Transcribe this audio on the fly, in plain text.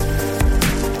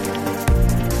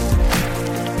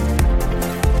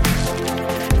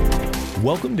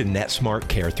Welcome to NetSmart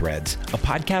Care Threads, a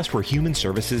podcast where human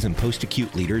services and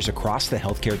post-acute leaders across the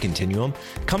healthcare continuum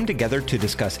come together to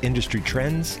discuss industry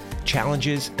trends,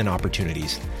 challenges, and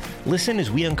opportunities. Listen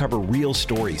as we uncover real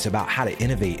stories about how to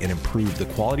innovate and improve the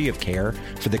quality of care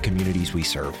for the communities we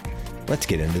serve. Let's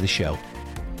get into the show.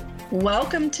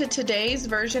 Welcome to today's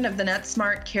version of the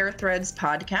NetSmart Care Threads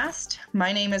podcast.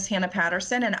 My name is Hannah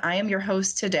Patterson, and I am your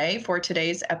host today for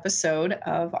today's episode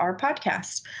of our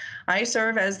podcast. I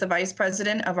serve as the Vice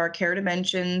President of our Care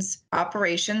Dimensions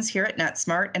operations here at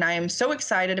NetSmart, and I am so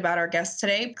excited about our guest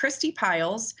today, Christy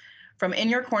Piles from In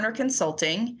Your Corner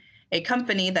Consulting, a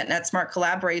company that NetSmart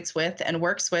collaborates with and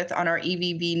works with on our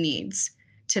EVV needs.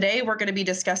 Today, we're going to be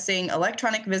discussing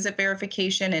electronic visit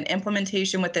verification and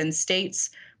implementation within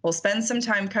states. We'll spend some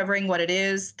time covering what it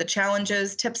is, the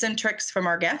challenges, tips, and tricks from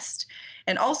our guest,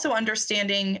 and also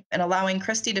understanding and allowing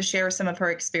Christy to share some of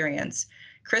her experience.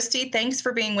 Christy, thanks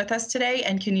for being with us today,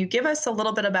 and can you give us a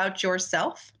little bit about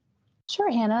yourself?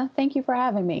 Sure, Hannah. Thank you for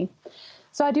having me.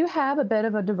 So I do have a bit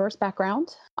of a diverse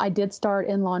background. I did start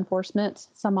in law enforcement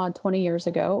some odd 20 years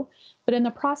ago, but in the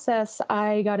process,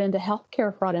 I got into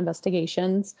healthcare fraud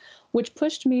investigations, which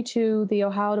pushed me to the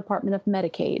Ohio Department of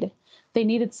Medicaid. They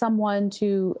needed someone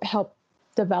to help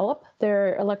develop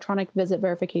their electronic visit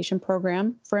verification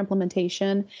program for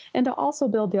implementation and to also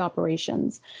build the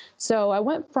operations. So I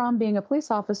went from being a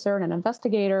police officer and an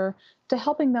investigator to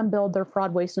helping them build their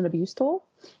fraud, waste, and abuse tool.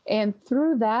 And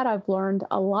through that, I've learned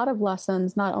a lot of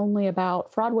lessons, not only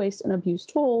about fraud, waste, and abuse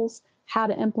tools, how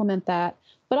to implement that,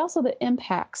 but also the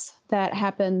impacts that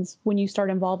happens when you start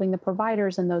involving the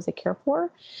providers and those they care for.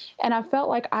 And I felt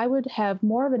like I would have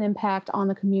more of an impact on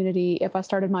the community if I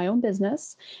started my own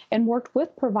business and worked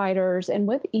with providers and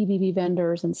with EVV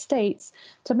vendors and states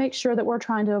to make sure that we're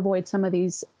trying to avoid some of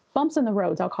these bumps in the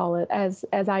roads, I'll call it, as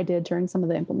I did during some of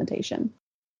the implementation.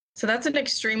 So that's an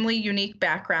extremely unique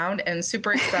background and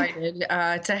super excited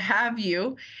to have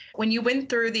you. When you went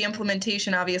through the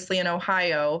implementation, obviously in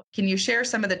Ohio, can you share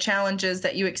some of the challenges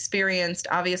that you experienced,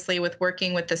 obviously with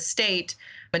working with the state,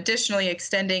 additionally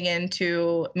extending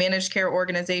into managed care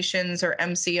organizations or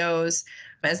MCOs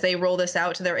as they roll this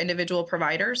out to their individual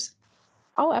providers?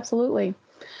 Oh, absolutely.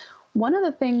 One of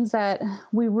the things that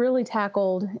we really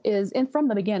tackled from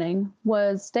the beginning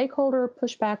was stakeholder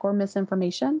pushback or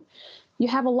misinformation. You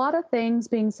have a lot of things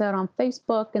being said on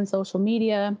Facebook and social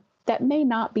media that may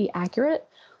not be accurate,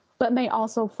 but may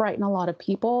also frighten a lot of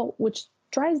people, which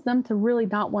drives them to really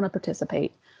not want to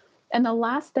participate. And the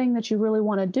last thing that you really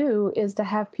want to do is to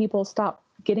have people stop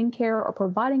getting care or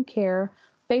providing care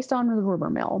based on the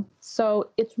rumor mill. So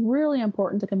it's really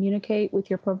important to communicate with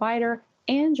your provider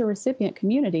and your recipient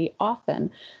community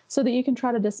often so that you can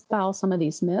try to dispel some of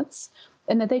these myths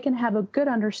and that they can have a good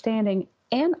understanding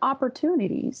and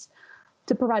opportunities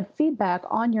to provide feedback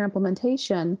on your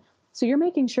implementation. So you're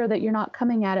making sure that you're not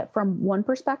coming at it from one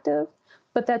perspective,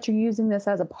 but that you're using this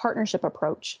as a partnership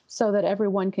approach so that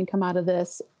everyone can come out of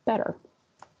this better.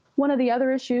 One of the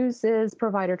other issues is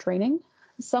provider training.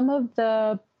 Some of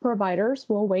the providers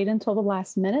will wait until the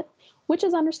last minute, which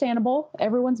is understandable.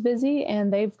 Everyone's busy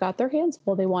and they've got their hands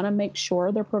full. They want to make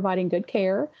sure they're providing good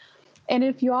care. And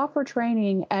if you offer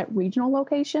training at regional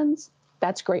locations,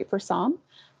 that's great for some.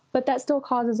 But that still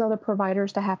causes other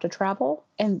providers to have to travel,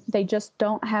 and they just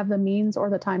don't have the means or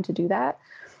the time to do that.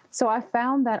 So I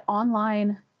found that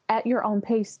online at your own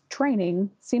pace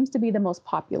training seems to be the most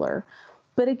popular.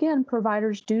 But again,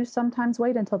 providers do sometimes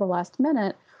wait until the last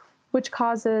minute, which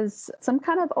causes some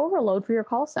kind of overload for your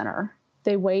call center.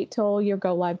 They wait till your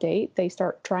go live date. They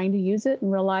start trying to use it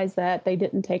and realize that they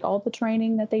didn't take all the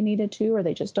training that they needed to, or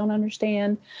they just don't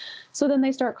understand. So then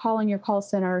they start calling your call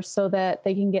center so that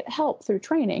they can get help through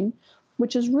training,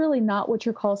 which is really not what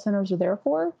your call centers are there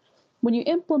for. When you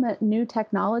implement new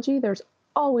technology, there's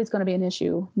always going to be an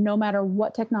issue, no matter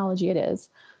what technology it is.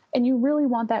 And you really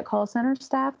want that call center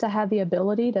staff to have the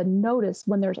ability to notice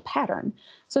when there's a pattern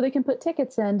so they can put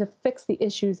tickets in to fix the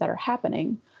issues that are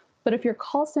happening. But if your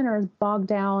call center is bogged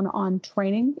down on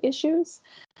training issues,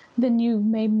 then you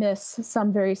may miss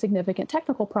some very significant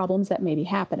technical problems that may be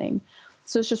happening.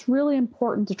 So it's just really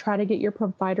important to try to get your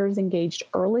providers engaged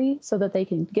early so that they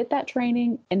can get that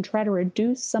training and try to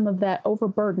reduce some of that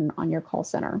overburden on your call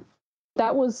center.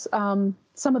 That was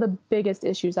some of the biggest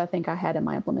issues I think I had in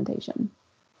my implementation.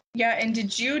 Yeah, and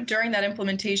did you, during that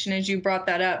implementation, as you brought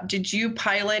that up, did you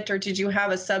pilot or did you have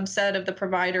a subset of the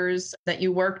providers that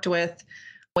you worked with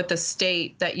the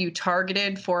state that you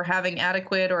targeted for having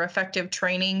adequate or effective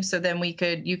training so then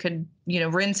you could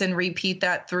rinse and repeat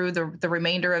that through the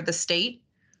remainder of the state?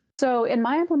 So in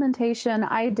my implementation,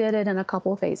 I did it in a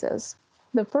couple of phases.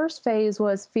 The first phase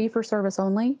was fee for service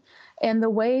only. And the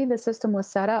way the system was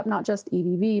set up, not just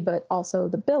EVV, but also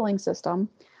the billing system,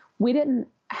 we didn't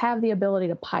have the ability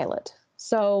to pilot.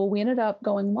 So we ended up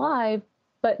going live,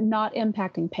 but not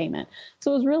impacting payment.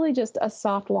 So it was really just a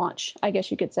soft launch, I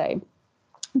guess you could say.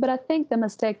 But I think the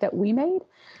mistake that we made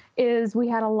is we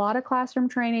had a lot of classroom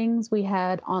trainings, we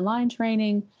had online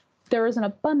training. There was an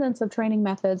abundance of training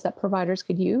methods that providers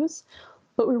could use,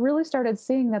 but we really started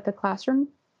seeing that the classroom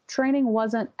training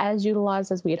wasn't as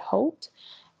utilized as we had hoped.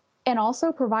 And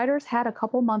also, providers had a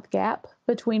couple month gap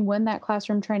between when that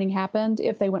classroom training happened,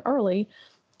 if they went early,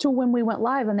 to when we went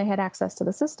live and they had access to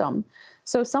the system.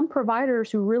 So some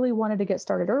providers who really wanted to get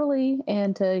started early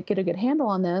and to get a good handle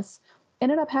on this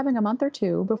ended up having a month or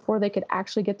two before they could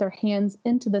actually get their hands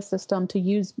into the system to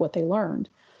use what they learned.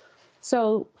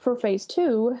 So for phase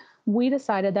two, we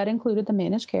decided that included the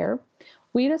managed care.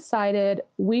 We decided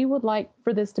we would like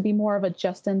for this to be more of a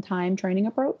just-in-time training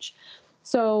approach.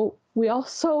 So we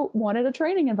also wanted a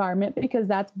training environment because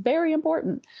that's very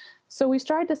important. So we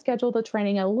tried to schedule the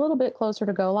training a little bit closer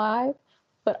to go live,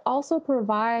 but also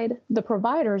provide the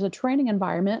providers a training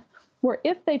environment where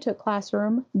if they took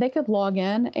classroom, they could log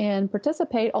in and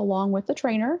participate along with the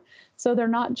trainer. So they're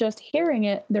not just hearing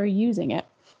it, they're using it.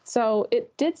 So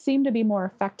it did seem to be more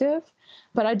effective,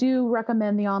 but I do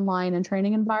recommend the online and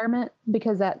training environment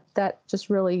because that just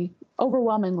really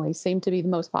overwhelmingly seemed to be the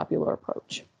most popular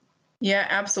approach. Yeah,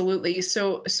 absolutely.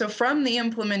 So from the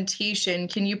implementation,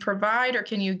 can you provide or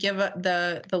can you give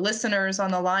the listeners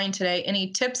on the line today any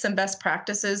tips and best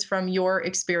practices from your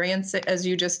experience, as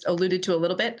you just alluded to a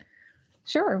little bit?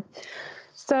 Sure.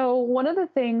 So one of the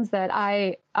things that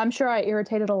I'm sure I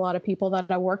irritated a lot of people that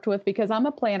I worked with because I'm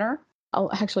a planner.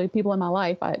 Actually, people in my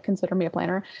life, I consider me a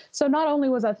planner. So not only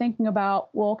was I thinking about,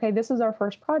 well, okay, this is our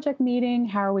first project meeting.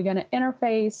 How are we going to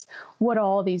interface? What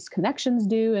all these connections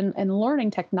do? And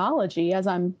learning technology as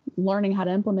I'm learning how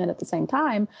to implement at the same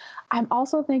time. I'm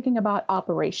also thinking about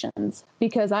operations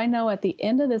because I know at the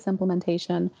end of this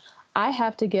implementation, I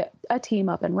have to get a team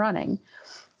up and running.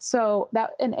 So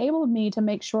that enabled me to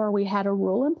make sure we had a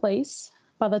rule in place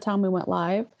by the time we went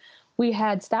live. We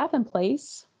had staff in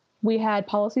place. We had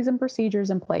policies and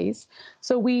procedures in place.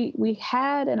 So we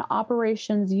had an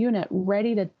operations unit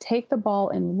ready to take the ball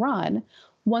and run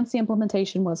once the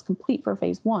implementation was complete for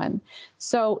phase one.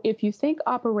 So if you think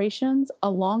operations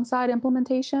alongside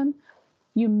implementation,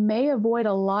 you may avoid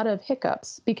a lot of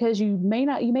hiccups because you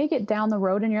may get down the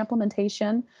road in your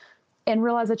implementation and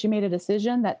realize that you made a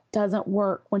decision that doesn't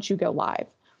work once you go live.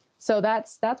 So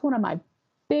that's one of my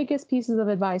biggest pieces of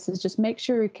advice is just make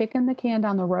sure you're kicking the can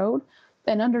down the road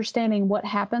and understanding what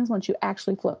happens once you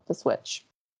actually flip the switch.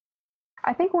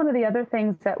 I think one of the other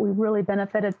things that we really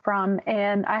benefited from,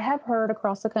 and I have heard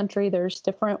across the country, there's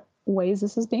different ways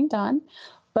this is being done,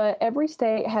 but every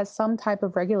state has some type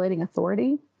of regulating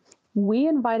authority. We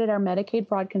invited our Medicaid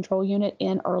fraud control unit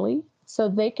in early so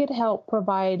they could help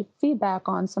provide feedback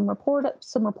on some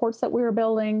reports that we were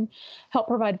building, help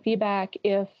provide feedback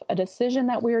if a decision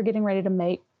that we were getting ready to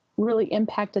make really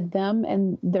impacted them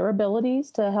and their abilities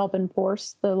to help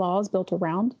enforce the laws built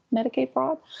around Medicaid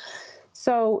fraud.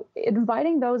 So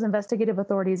inviting those investigative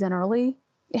authorities in early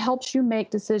helps you make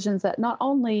decisions that not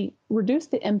only reduce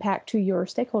the impact to your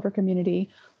stakeholder community,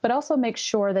 but also make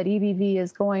sure that EVV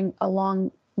is going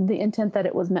along the intent that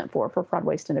it was meant for fraud,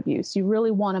 waste, and abuse. You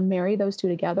really want to marry those two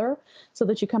together so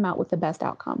that you come out with the best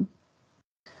outcome.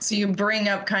 So you bring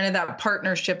up kind of that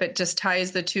partnership. It just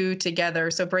ties the two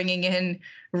together. So bringing in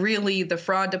really the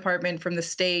fraud department from the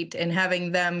state and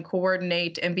having them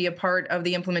coordinate and be a part of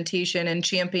the implementation and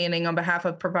championing on behalf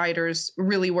of providers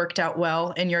really worked out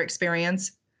well in your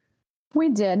experience. We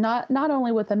did, not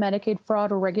only with the Medicaid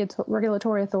fraud or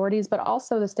regulatory authorities, but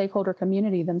also the stakeholder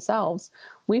community themselves.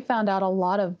 We found out a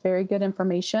lot of very good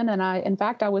information. And in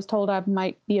fact, I was told I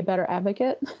might be a better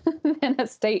advocate than a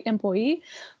state employee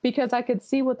because I could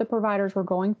see what the providers were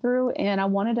going through. And I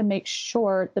wanted to make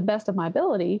sure, the best of my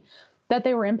ability, that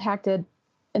they were impacted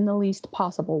in the least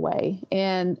possible way.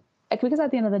 And because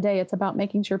at the end of the day, it's about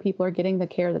making sure people are getting the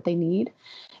care that they need.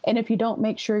 And if you don't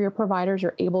make sure your providers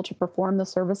are able to perform the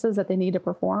services that they need to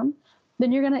perform,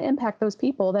 then you're going to impact those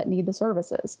people that need the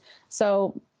services.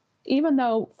 So even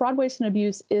though fraud, waste, and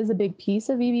abuse is a big piece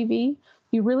of EVV,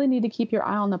 you really need to keep your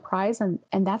eye on the prize. And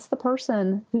that's the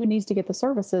person who needs to get the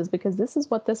services, because this is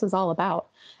what this is all about.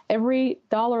 Every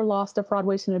dollar lost to fraud,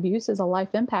 waste, and abuse is a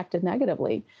life impacted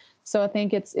negatively. So I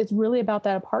think it's really about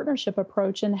that partnership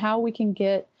approach and how we can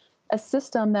get a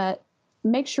system that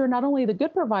make sure not only the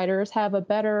good providers have a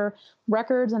better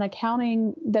records and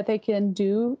accounting that they can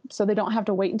do so they don't have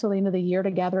to wait until the end of the year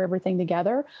to gather everything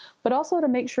together, but also to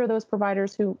make sure those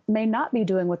providers who may not be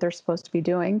doing what they're supposed to be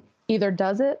doing either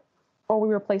does it or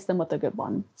we replace them with a good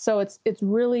one. So it's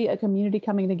really a community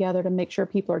coming together to make sure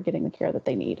people are getting the care that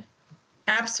they need.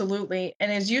 Absolutely.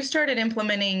 And as you started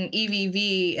implementing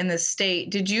EVV in the state,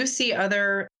 did you see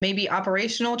other maybe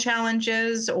operational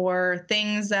challenges or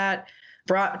things that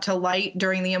brought to light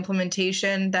during the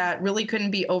implementation that really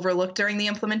couldn't be overlooked during the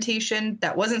implementation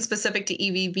that wasn't specific to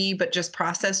EVV, but just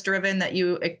process driven that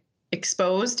you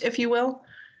exposed, if you will?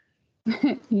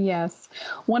 Yes.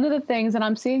 One of the things, and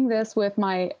I'm seeing this with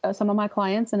my some of my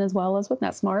clients and as well as with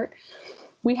NetSmart,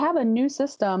 we have a new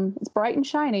system. It's bright and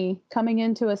shiny coming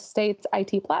into a state's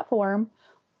IT platform,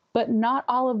 but not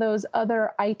all of those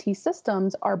other IT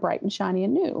systems are bright and shiny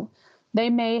and new.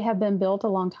 They may have been built a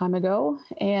long time ago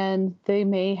and they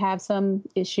may have some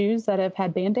issues that have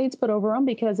had band-aids put over them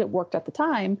because it worked at the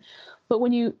time. But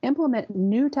when you implement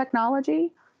new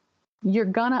technology, you're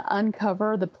going to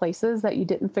uncover the places that you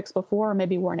didn't fix before or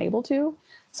maybe weren't able to.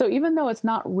 So even though it's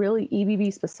not really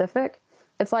EVV specific,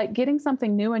 it's like getting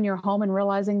something new in your home and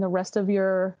realizing the rest of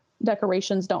your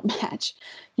decorations don't match.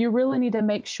 You really need to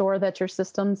make sure that your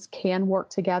systems can work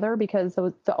together because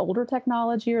the older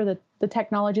technology or the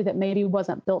technology that maybe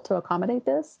wasn't built to accommodate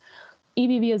this,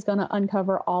 EVV is going to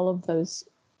uncover all of those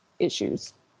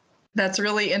issues. That's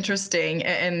really interesting,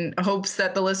 and hopes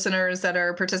that the listeners that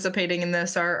are participating in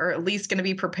this are at least going to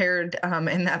be prepared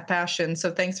in that fashion. So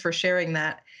thanks for sharing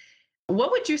that.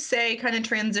 What would you say, kind of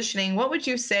transitioning, what would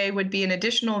you say would be an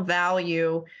additional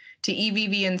value to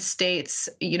EVV in states,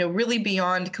 really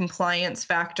beyond compliance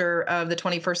factor of the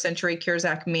 21st Century Cures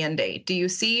Act mandate? Do you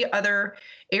see other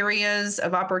areas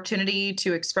of opportunity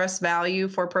to express value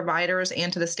for providers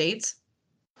and to the states?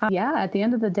 Yeah, at the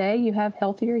end of the day, you have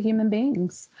healthier human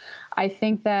beings. I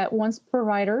think that once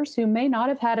providers who may not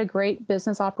have had a great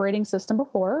business operating system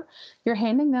before, you're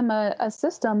handing them a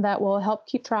system that will help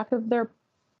keep track of their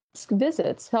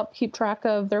visits, help keep track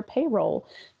of their payroll.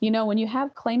 When you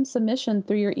have claim submission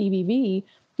through your EVV,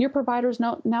 your providers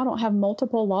now don't have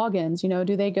multiple logins.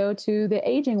 Do they go to the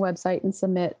aging website and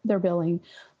submit their billing?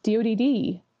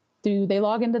 DODD, do they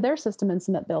log into their system and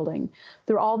submit billing?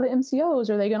 Through all the MCOs,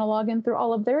 are they going to log in through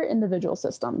all of their individual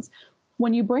systems?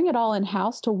 When you bring it all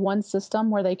in-house to one system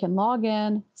where they can log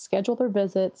in, schedule their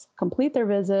visits, complete their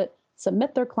visit,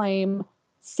 submit their claim,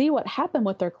 see what happened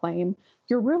with their claim,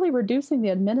 you're really reducing the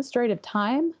administrative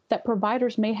time that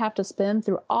providers may have to spend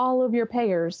through all of your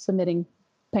payers submitting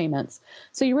payments.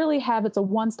 So you really it's a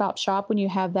one-stop shop when you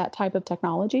have that type of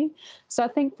technology. So I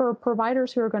think for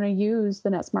providers who are going to use the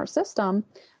NetSmart system,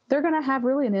 they're going to have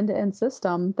really an end-to-end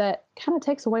system that kind of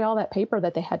takes away all that paper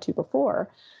that they had to before.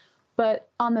 But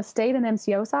on the state and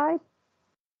MCO side,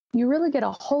 you really get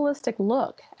a holistic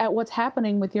look at what's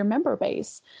happening with your member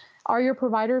base. Are your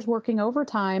providers working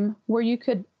overtime where you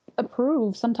could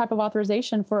approve some type of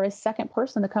authorization for a second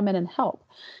person to come in and help?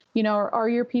 Are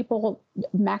your people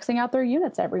maxing out their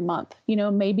units every month?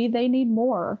 Maybe they need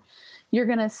more. You're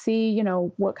going to see,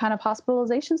 what kind of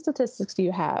hospitalization statistics do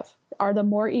you have? Are the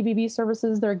more EVV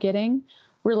services they're getting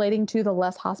relating to the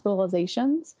less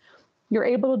hospitalizations? You're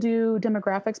able to do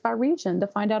demographics by region to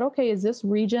find out, okay, is this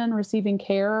region receiving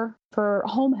care for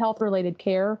home health related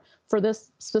care for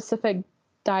this specific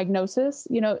diagnosis?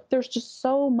 There's just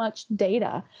so much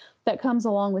data that comes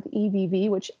along with EVV,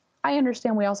 which I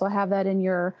understand we also have that in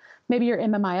maybe your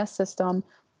MMIS system,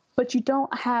 but you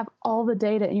don't have all the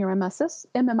data in your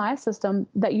MMIS system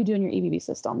that you do in your EVV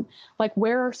system. Like,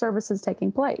 where are services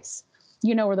taking place?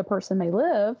 Where the person may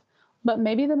live, but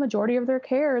maybe the majority of their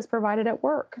care is provided at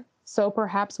work. So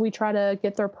perhaps we try to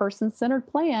get their person-centered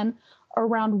plan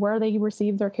around where they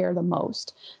receive their care the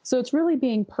most. So it's really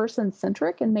being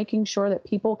person-centric and making sure that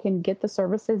people can get the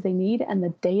services they need and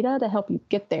the data to help you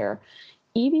get there.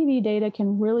 EVV data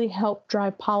can really help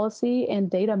drive policy and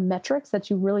data metrics that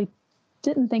you really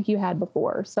didn't think you had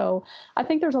before. So I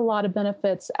think there's a lot of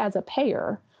benefits as a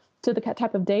payer to the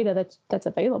type of data that's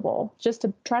available just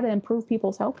to try to improve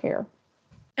people's healthcare.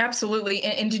 Absolutely.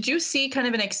 And did you see kind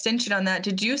of an extension on that?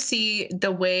 Did you see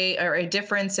the way or a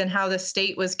difference in how the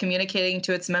state was communicating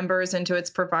to its members and to its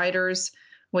providers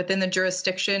within the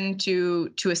jurisdiction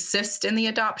to assist in the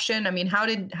adoption? I mean, how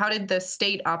did the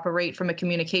state operate from a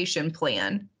communication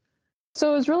plan?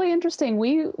 So it was really interesting.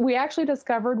 We actually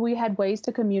discovered we had ways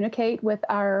to communicate with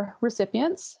our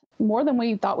recipients more than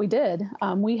we thought we did.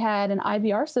 We had an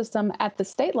IVR system at the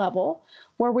state level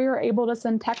where we were able to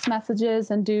send text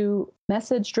messages and do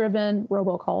message-driven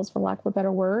robocalls, for lack of a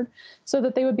better word, so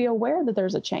that they would be aware that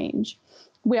there's a change.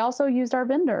 We also used our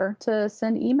vendor to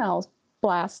send emails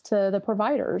blasts to the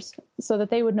providers so that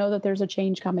they would know that there's a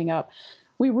change coming up.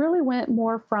 We really went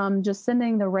more from just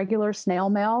sending the regular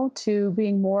snail mail to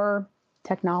being more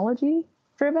technology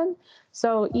driven.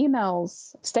 So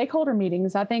emails, stakeholder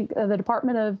meetings. I think the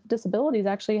Department of Disabilities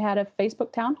actually had a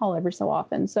Facebook town hall every so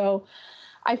often. So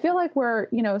I feel like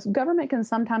government can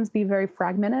sometimes be very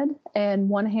fragmented and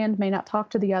one hand may not talk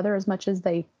to the other as much as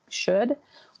they should.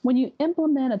 When you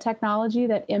implement a technology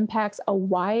that impacts a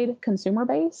wide consumer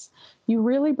base, you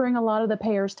really bring a lot of the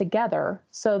payers together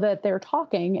so that they're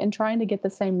talking and trying to get the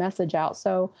same message out.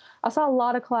 So I saw a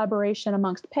lot of collaboration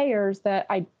amongst payers that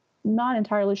I'm not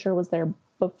entirely sure was there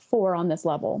before on this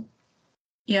level.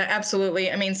 Yeah,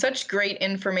 absolutely. I mean, such great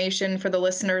information for the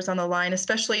listeners on the line,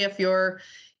 especially if you're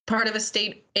part of a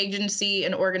state agency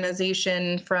and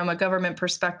organization from a government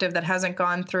perspective that hasn't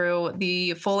gone through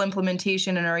the full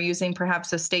implementation and are using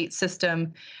perhaps a state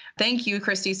system. Thank you,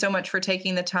 Christy, so much for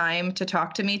taking the time to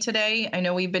talk to me today. I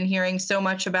know we've been hearing so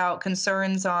much about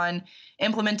concerns on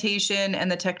implementation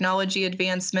and the technology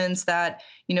advancements that,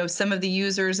 some of the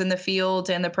users in the field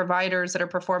and the providers that are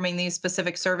performing these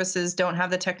specific services don't have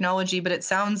the technology, but it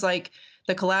sounds like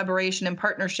the collaboration and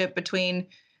partnership between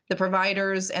the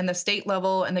providers and the state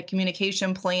level and the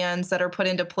communication plans that are put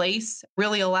into place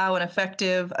really allow an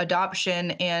effective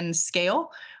adoption and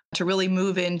scale to really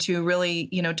move into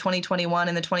 2021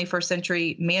 and the 21st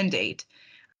century mandate.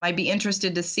 I'd be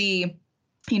interested to see,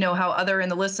 how other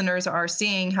and the listeners are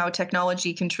seeing how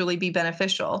technology can truly be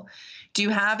beneficial. Do you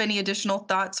have any additional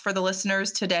thoughts for the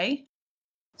listeners today?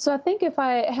 So I think if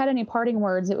I had any parting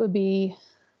words, it would be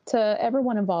to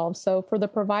everyone involved. So for the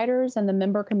providers and the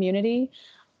member community,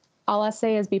 all I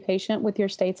say is be patient with your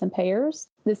states and payers.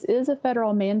 This is a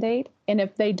federal mandate, and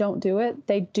if they don't do it,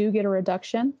 they do get a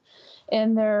reduction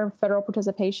in their federal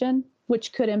participation,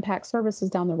 which could impact services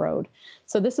down the road.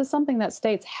 So this is something that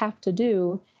states have to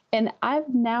do. And I've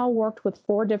now worked with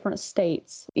 4 different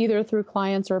states, either through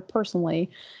clients or personally,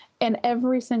 and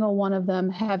every single one of them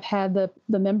have had the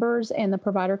members and the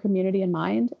provider community in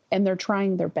mind, and they're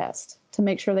trying their best to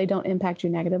make sure they don't impact you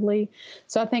negatively.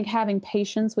 So I think having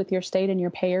patience with your state and your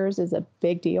payers is a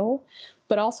big deal.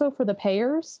 But also for the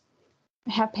payers,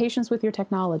 have patience with your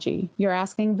technology. You're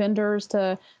asking vendors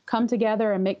to come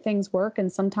together and make things work,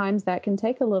 and sometimes that can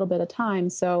take a little bit of time.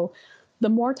 So the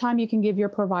more time you can give your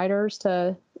providers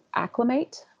to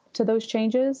acclimate to those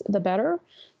changes, the better.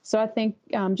 So I think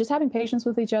just having patience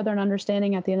with each other and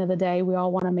understanding at the end of the day, we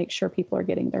all want to make sure people are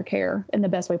getting their care in the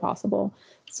best way possible.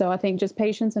 So I think just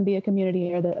patience and be a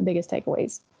community are the biggest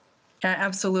takeaways.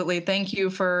 Absolutely. Thank you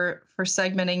for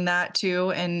segmenting that too,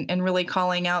 and really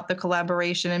calling out the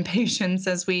collaboration and patience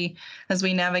as we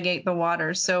navigate the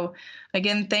waters. So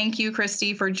again, thank you,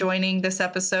 Christy, for joining this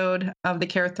episode of the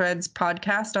CareThreads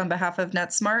podcast on behalf of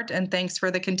NetSmart, and thanks for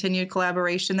the continued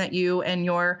collaboration that you and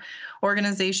your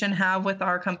organization have with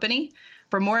our company.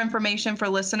 For more information for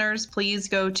listeners, please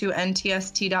go to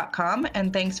ntst.com,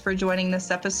 and thanks for joining this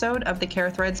episode of the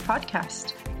CareThreads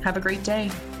podcast. Have a great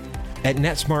day. At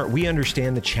NetSmart, we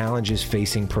understand the challenges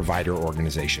facing provider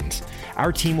organizations.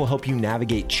 Our team will help you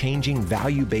navigate changing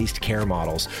value-based care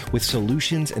models with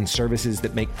solutions and services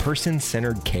that make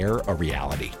person-centered care a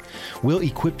reality. We'll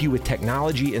equip you with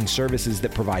technology and services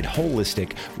that provide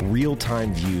holistic,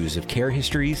 real-time views of care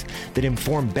histories that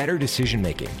inform better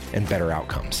decision-making and better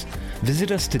outcomes. Visit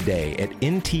us today at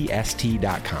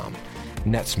ntst.com.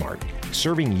 NetSmart,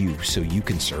 serving you so you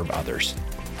can serve others.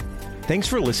 Thanks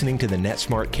for listening to the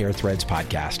NetSmart CareThreads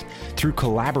podcast. Through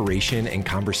collaboration and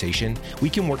conversation, we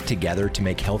can work together to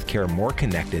make healthcare more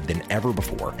connected than ever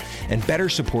before and better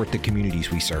support the communities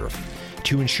we serve.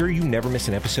 To ensure you never miss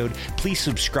an episode, please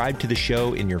subscribe to the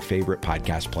show in your favorite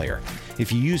podcast player.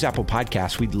 If you use Apple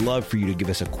Podcasts, we'd love for you to give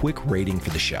us a quick rating for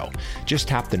the show. Just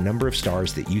tap the number of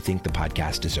stars that you think the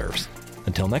podcast deserves.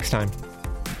 Until next time.